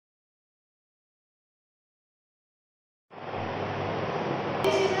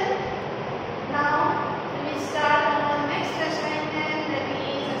Now we will start our next assignment, that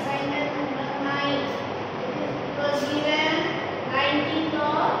is assignment number 9. It was given 19th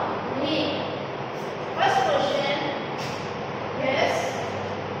of May. First question. Yes.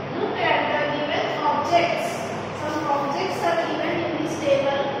 Look at the given objects. Some objects are given in this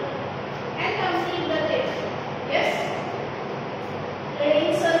table and complete the table. Yes.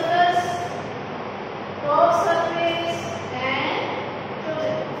 Plane surface, curved surface, and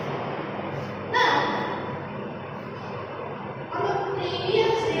project. Now, on the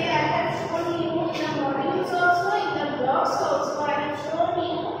previous day, I have shown you in the modules also, in the blocks also, I have shown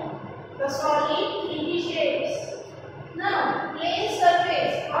you the solid 3D shapes. Now, plane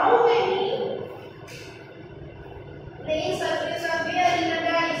surface. How many plane surface are there in the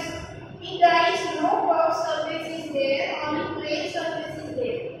dice? In dice, no curved surface is there, only plane surface is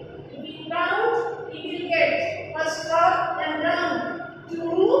there. If you count, you will get first top, then down,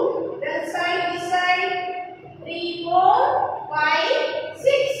 2, then side, this side, 3, 4, 5, 6.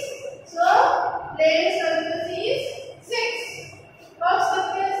 So, plane surface is 6. Curved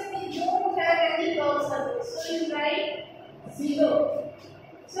surface, we don't have any curved surface. So, you write 0.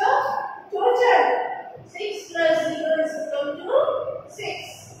 So, total 6 plus 0 is equal to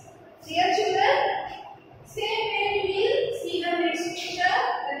 6. Dear children, same way we will see the next picture,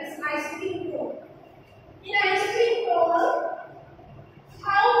 that is ice cream cone. In ice cream cone,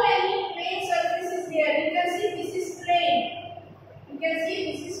 how many plane surfaces there? You can see this is plane. You can see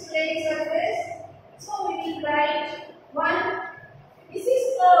this is plane surface. So we will write 1. This is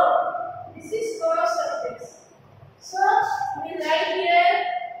curve. This is curve surface. So we will write here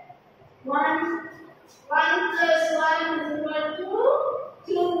 1. 1 plus 1 is equal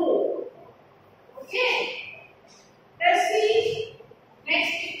to 2. Okay. Let's see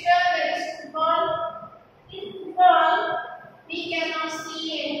next picture, that is football. In football, we cannot see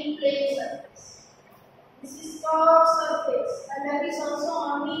any plane surface. This is curved surface, and that is also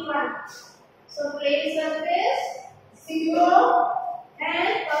only 1. So plane surface 0 and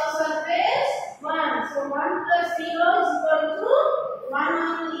curved surface 1. So 1 plus 0 is equal to 1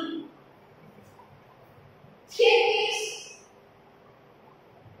 only. Shape is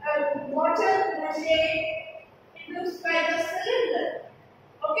water shape. It looks like a cylinder.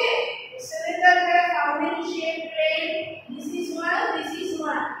 Okay, the cylinder has how many shape plane? This is 1, this is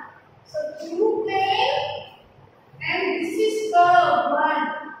 1. So 2 plane and this is curve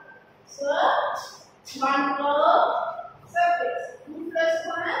 1. So 1 curve surface. 2 plus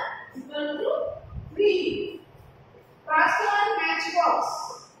 1 is equal to 3. Last one, matchbox.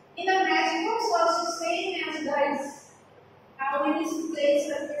 In a matchbox also same as dice. How many plane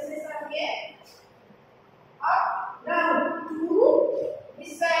surfaces are there? Up, down, 2,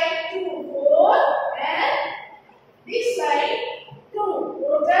 this side 2, 4, and this side 2.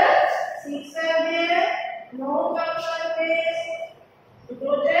 Total 6 are there. No curved surface.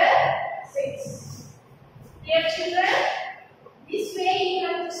 Total 6. Dear children, this way you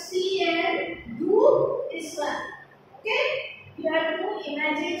have to see and do this one. Okay? You have to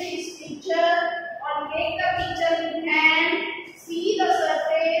imagine this picture or take the picture in hand, see the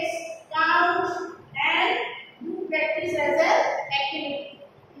surface, count, and do practice as an activity.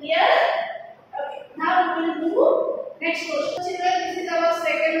 Clear? Okay. Now we will do next question. Children, this is our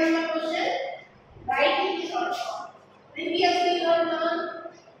second number question. Write in short form. Previously you have learned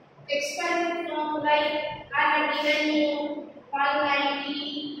expanded form, like I have given you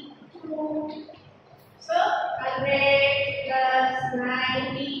 190, 2. So 100 plus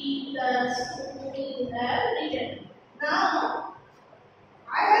 90 plus 2 we have written. Now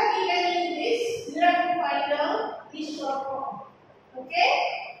I have given you this. You have to find out this short form. Okay?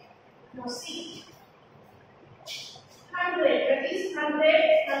 Now see. 100, that is 100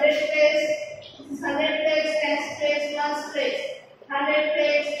 place. This is 100 place, 10 place, 1 place. 100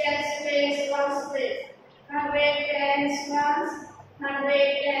 place, 10 place, 1 place. 100 tens, 1s, 100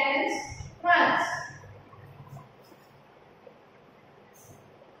 tens, 1s.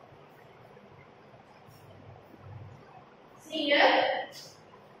 See here,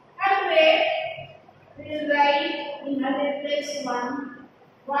 100 we will write in 100 place 1.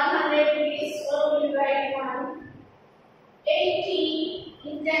 100 place, so we will write 1. 80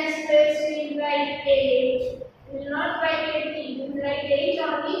 in tens place we will write 8. We will not write 80, we will write 8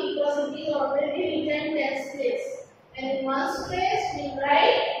 only because it is already written tens place. And in ones place we will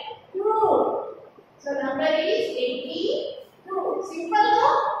write 2. So number is 82. Simple no?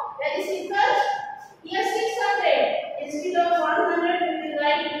 Very simple. Here 600. Instead of 100 we will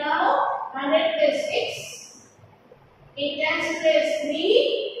write now 100 plus 6. In tens place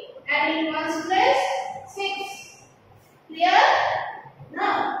 3 and in ones place 6. Clear?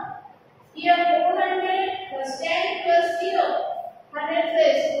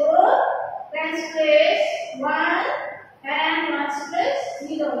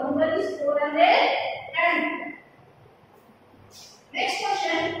 number is 410. Next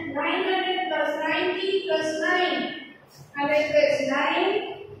question, 900 plus 90 plus 9. 100 place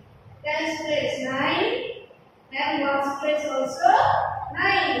 9, 10 place 9, and 1 place also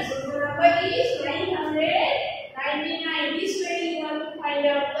 9. So the number is 999. This way you want to find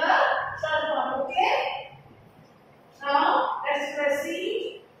out the short form. Okay. Now let's proceed.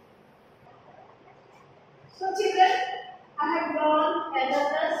 So children, I have drawn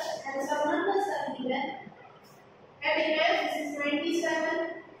abacus and some numbers are given. Abacus, this is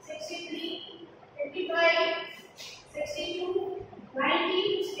 97, 63, 55, 62, 90,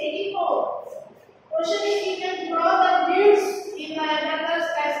 84. Question is you can draw the beads in the abacus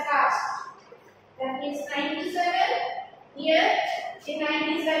as asked. That means 97. Here in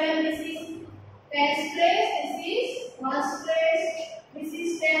 97 this is 10th place, this is 1st place, this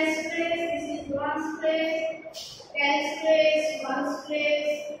is 10th place, this is 1st place, 10th place, 1st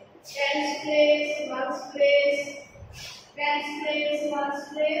place, 10th place, 1st place, 10th place, 1st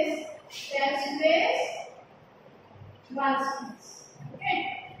place, 10th place, 1st place. Okay.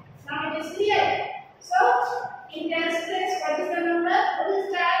 Now it is clear. So in 10th place, what is the number? We will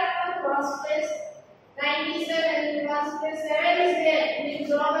start from 1st place. 97 in 1st place. 7 is there. We will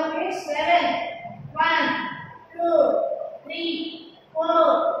draw the bit 7. 1, 2, 3, 4,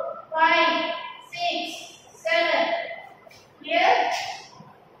 5, 6, 7. Here.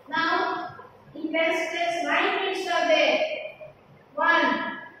 Now in 10th place, 9 bits are there.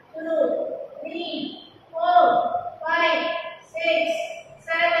 1, 2, 3, 4, 5, 6,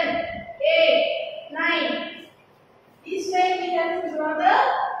 7, 8, 9. This way we have to draw the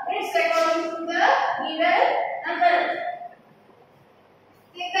bits according to the given number.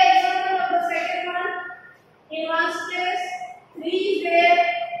 Take the example of the second one. In 1st place, 3 is there.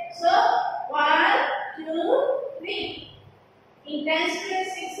 So 1, 2, 3. In 10th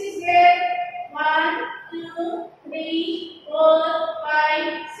place, 6 is there. 1, 2, 3, 4,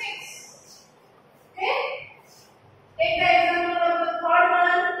 5, 6. Okay. Take the example of the third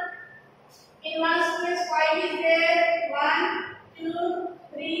one. In 1st place, 5 is there. 1, 2,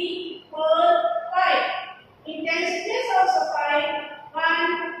 3, 4, 5. In 10th place also 5.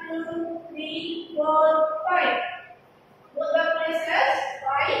 1, 2, 3, 4, 5. Both the places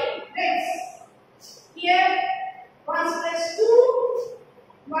 5 bits. Here 1st place 2,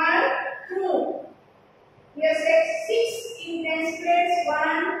 1, 2. Here 6 in 10th place 1,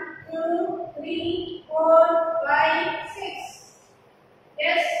 2, 3, 4, 5, 6.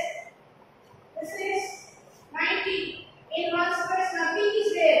 Yes. This is 90. In 1st place, nothing is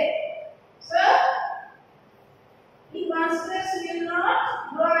there. So, in 1st place, we will not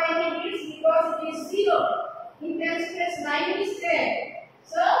draw any bits because it is 0. In 10th place, 9 is there.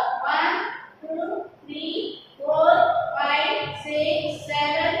 So, 1, 2, 3, 4, 5, 6,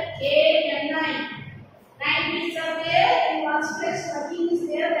 7, 8, and 9. 9 bits are there. In 1st place, nothing is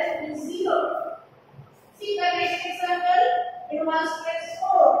there. That means 0. See the next example. In 1st place, 4.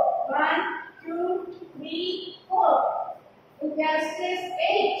 1, 2, 3, 4. In 10th place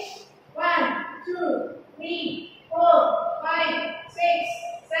 8. 1, 2, 3, 4, 5, 6,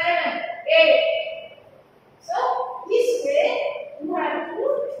 7, 8. So this way you have to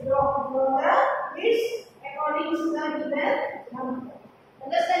draw the bits according to the given number.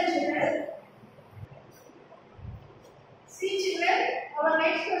 Understand children? See children, our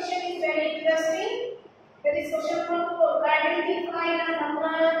next question is very interesting. That is question number 4. Identify the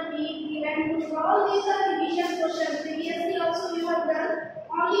number being given to all these are division questions. Previously also you have done.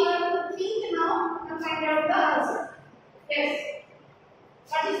 Only you have to think now and find out the answer. Yes.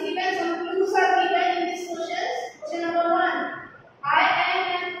 What is given? Some clues are given in these questions. Question number 1. I am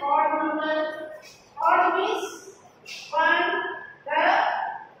an odd number. Odd means 1.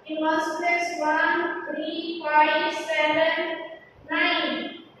 In 1st place 1, 3, 5, 7,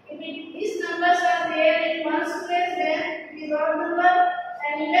 9. If these numbers are there in 1st place, then it is odd number.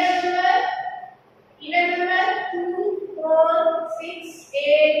 And even number 2, 4, 6, 8,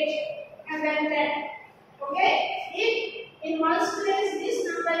 and then 10. Okay? If in 1st place this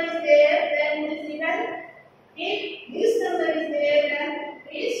number is there, then it is even. If this number is there, then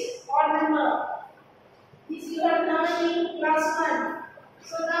it is odd number. This you have learned in class 1.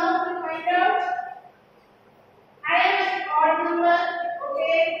 So now we find out. I am an odd number.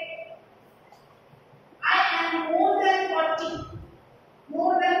 Okay? I am more than 40.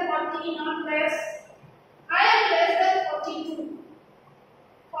 More than 40, not less. I am less than 42.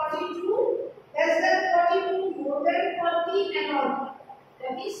 42, less than 42, more than 40, and all.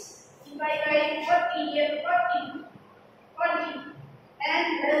 That is, if I write 40 here, 40, 40, and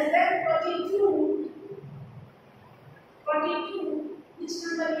less than 42, 42, which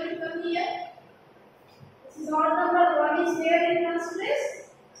number will is odd number, 1 is there in one's place.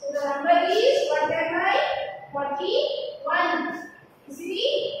 So the number is, what am I? 41.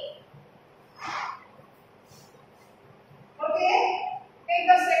 See? Okay. Take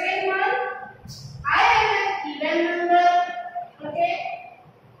the second one. I am an even number. Okay.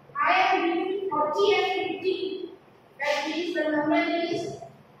 I am between 40 and 50. That means the number is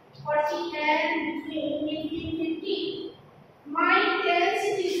 40 and between 50. My tens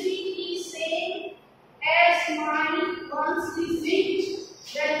digit is same as my ones digit.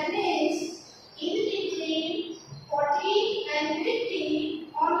 That means in between 40 and 50,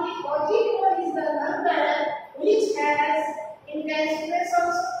 only 44 is the number which has in tens place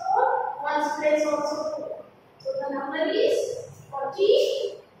also 4, ones place also 4. So the number is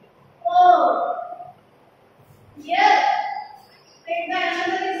 44. Here, take the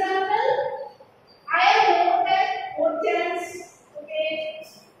another example. I have more than 4 tens. Okay.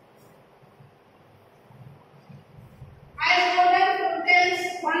 I have more than 4 tens.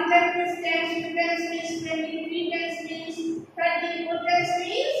 1 ten means 10, 2 tens means 20, 3 tens means 30, 4 tens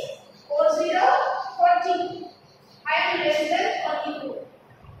means 40, 40. I am less than 42.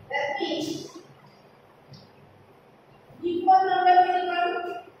 That means before number will come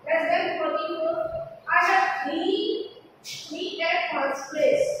less than 44. I have 3 at one's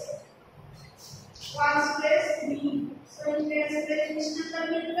place. One's place 3. So in tens place which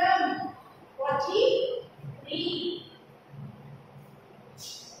number will come? 43.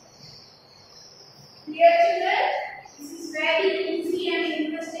 Clear children? This is very easy and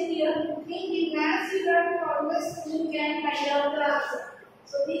interesting. You have to think in maths. You have to always think and find out the answer.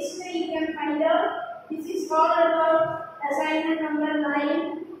 So this way you can find out. This is all about assignment number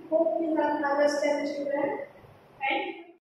 9. Hope you have understood children. Thank you.